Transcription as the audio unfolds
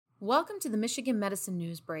Welcome to the Michigan Medicine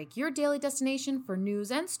News Break, your daily destination for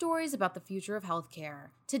news and stories about the future of healthcare.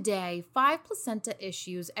 Today, 5 placenta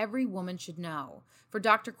issues every woman should know. For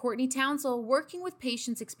Dr. Courtney Townsell, working with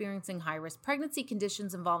patients experiencing high-risk pregnancy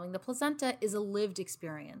conditions involving the placenta is a lived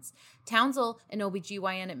experience. Townsell, an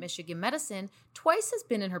OBGYN at Michigan Medicine, twice has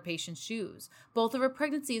been in her patient's shoes. Both of her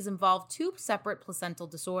pregnancies involved 2 separate placental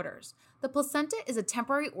disorders. The placenta is a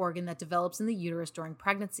temporary organ that develops in the uterus during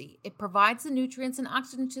pregnancy. It provides the nutrients and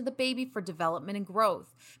oxygen to the baby for development and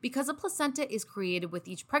growth. Because a placenta is created with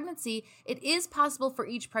each pregnancy, it is possible for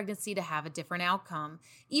each pregnancy to have a different outcome.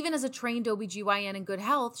 Even as a trained OBGYN in good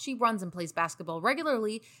health, she runs and plays basketball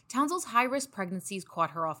regularly. Townsell's high-risk pregnancies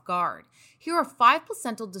caught her off guard. Here are 5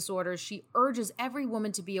 placental disorders she urges every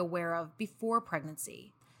woman to be aware of before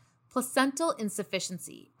pregnancy. Placental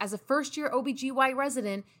insufficiency. As a first-year OBGYN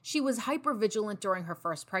resident, she was hypervigilant during her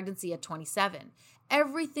first pregnancy at 27.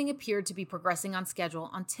 Everything appeared to be progressing on schedule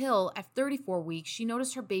until, at 34 weeks, she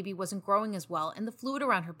noticed her baby wasn't growing as well and the fluid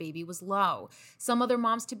around her baby was low. Some other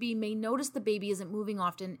moms-to-be may notice the baby isn't moving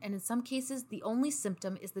often, and in some cases, the only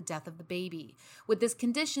symptom is the death of the baby. With this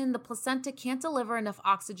condition, the placenta can't deliver enough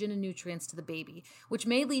oxygen and nutrients to the baby, which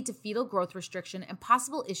may lead to fetal growth restriction and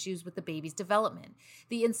possible issues with the baby's development.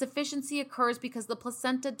 The insufficiency occurs because the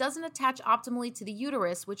placenta doesn't attach optimally to the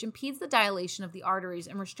uterus, which impedes the dilation of the arteries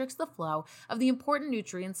and restricts the flow of the important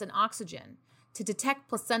nutrients and oxygen. To detect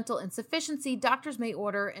placental insufficiency, doctors may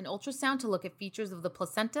order an ultrasound to look at features of the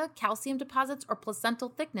placenta, calcium deposits, or placental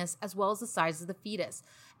thickness, as well as the size of the fetus,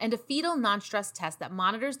 and a fetal non-stress test that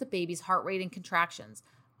monitors the baby's heart rate and contractions.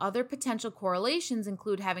 Other potential correlations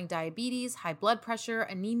include having diabetes, high blood pressure,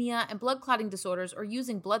 anemia, and blood clotting disorders, or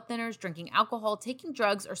using blood thinners, drinking alcohol, taking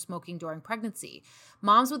drugs, or smoking during pregnancy.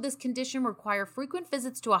 Moms with this condition require frequent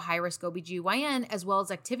visits to a high-risk OBGYN as well as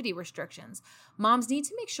activity restrictions. Moms need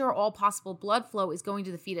to make sure all possible blood flow is going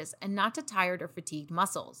to the fetus and not to tired or fatigued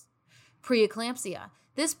muscles. Preeclampsia.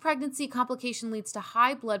 This pregnancy complication leads to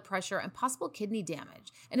high blood pressure and possible kidney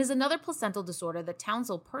damage, and is another placental disorder that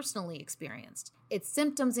Townsell personally experienced. Its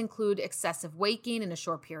symptoms include excessive weight gain in a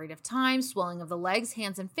short period of time, swelling of the legs,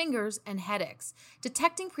 hands, and fingers, and headaches.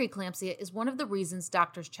 Detecting preeclampsia is one of the reasons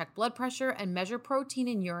doctors check blood pressure and measure protein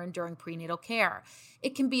in urine during prenatal care.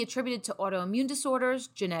 It can be attributed to autoimmune disorders,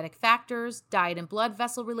 genetic factors, diet and blood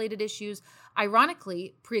vessel-related issues.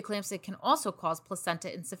 Ironically, preeclampsia can also cause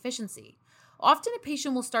placenta insufficiency. Often a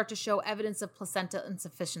patient will start to show evidence of placenta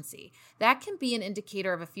insufficiency. That can be an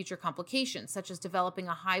indicator of a future complication, such as developing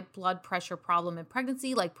a high blood pressure problem in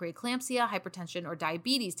pregnancy like preeclampsia, hypertension, or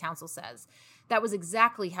diabetes, Townsell says. That was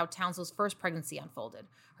exactly how Townsell's first pregnancy unfolded.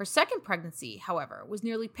 Her second pregnancy, however, was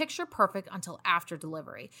nearly picture perfect until after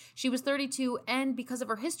delivery. She was 32, and because of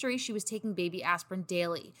her history, she was taking baby aspirin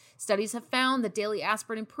daily. Studies have found that daily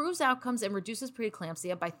aspirin improves outcomes and reduces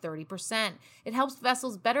preeclampsia by 30%. It helps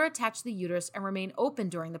vessels better attach to the uterus and remain open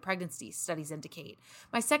during the pregnancy, studies indicate.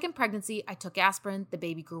 My second pregnancy, I took aspirin, the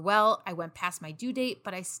baby grew well, I went past my due date,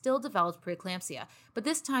 but I still developed preeclampsia. But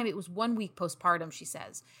this time it was 1 week postpartum, she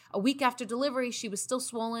says. A week after delivery, she was still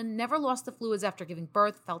swollen, never lost the fluids after giving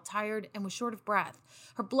birth, felt tired, and was short of breath.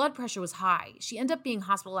 Her blood pressure was high. She ended up being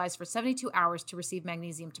hospitalized for 72 hours to receive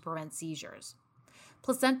magnesium to prevent seizures.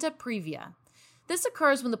 Placenta previa. This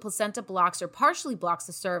occurs when the placenta blocks or partially blocks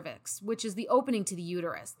the cervix, which is the opening to the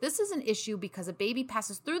uterus. This is an issue because a baby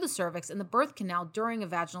passes through the cervix and the birth canal during a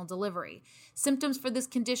vaginal delivery. Symptoms for this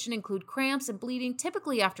condition include cramps and bleeding,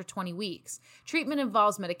 typically after 20 weeks. Treatment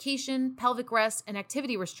involves medication, pelvic rest, and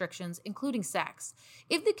activity restrictions, including sex.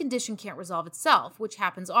 If the condition can't resolve itself, which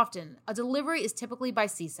happens often, a delivery is typically by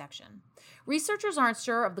C-section. Researchers aren't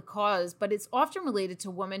sure of the cause, but it's often related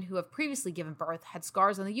to women who have previously given birth, had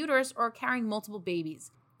scars on the uterus, or are carrying multiple babies.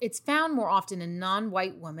 It's found more often in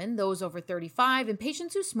non-white women, those over 35, and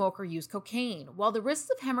patients who smoke or use cocaine. While the risks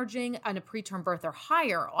of hemorrhaging and a preterm birth are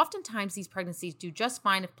higher, oftentimes these pregnancies do just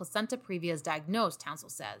fine if placenta previa is diagnosed, Townsell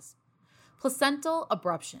says. Placental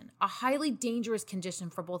abruption, a highly dangerous condition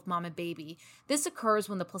for both mom and baby. This occurs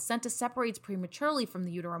when the placenta separates prematurely from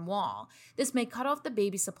the uterine wall. This may cut off the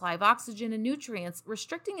baby's supply of oxygen and nutrients,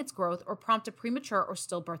 restricting its growth or prompt a premature or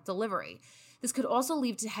stillbirth delivery. This could also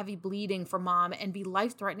lead to heavy bleeding for mom and be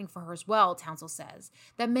life-threatening for her as well, Townsell says.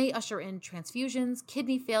 That may usher in transfusions,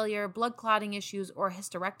 kidney failure, blood clotting issues, or a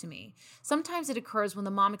hysterectomy. Sometimes it occurs when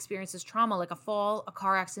the mom experiences trauma like a fall, a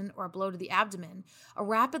car accident, or a blow to the abdomen. A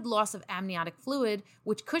rapid loss of amniotic fluid,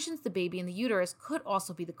 which cushions the baby in the uterus, could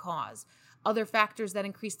also be the cause. Other factors that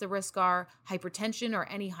increase the risk are hypertension or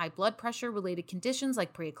any high blood pressure related conditions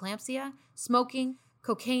like preeclampsia, smoking,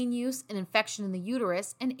 cocaine use, an infection in the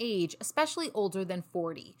uterus, and age, especially older than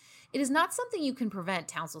 40. It is not something you can prevent,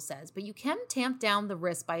 Townsell says, but you can tamp down the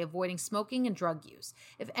risk by avoiding smoking and drug use.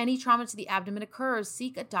 If any trauma to the abdomen occurs,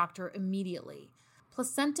 seek a doctor immediately.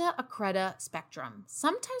 Placenta accreta spectrum.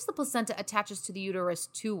 Sometimes the placenta attaches to the uterus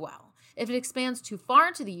too well. If it expands too far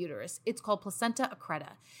into the uterus, it's called placenta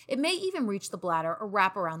accreta. It may even reach the bladder or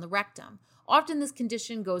wrap around the rectum. Often this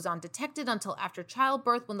condition goes undetected until after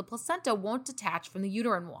childbirth when the placenta won't detach from the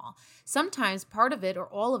uterine wall. Sometimes part of it or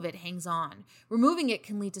all of it hangs on. Removing it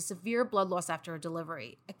can lead to severe blood loss after a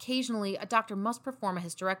delivery. Occasionally, a doctor must perform a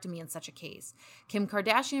hysterectomy in such a case. Kim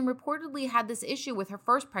Kardashian reportedly had this issue with her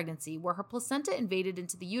first pregnancy, where her placenta invaded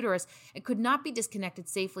into the uterus and could not be disconnected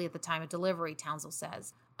safely at the time of delivery, Townsell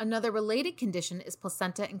says. Another related condition is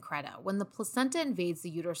placenta increta, when the placenta invades the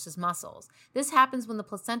uterus's muscles. This happens when the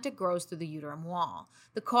placenta grows through the uterine wall.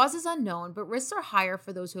 The cause is unknown, but risks are higher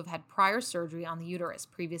for those who have had prior surgery on the uterus,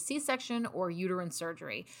 previous C-section or uterine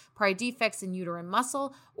surgery, prior defects in uterine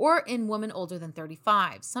muscle, or in women older than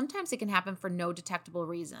 35. Sometimes it can happen for no detectable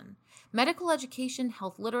reason. Medical education,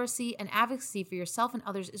 health literacy, and advocacy for yourself and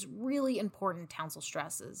others is really important, Townsell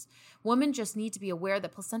stresses. Women just need to be aware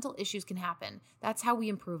that placental issues can happen. That's how we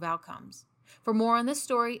improve outcomes. For more on this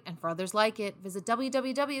story and for others like it, visit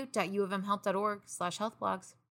www.uofmhealth.org/healthblogs.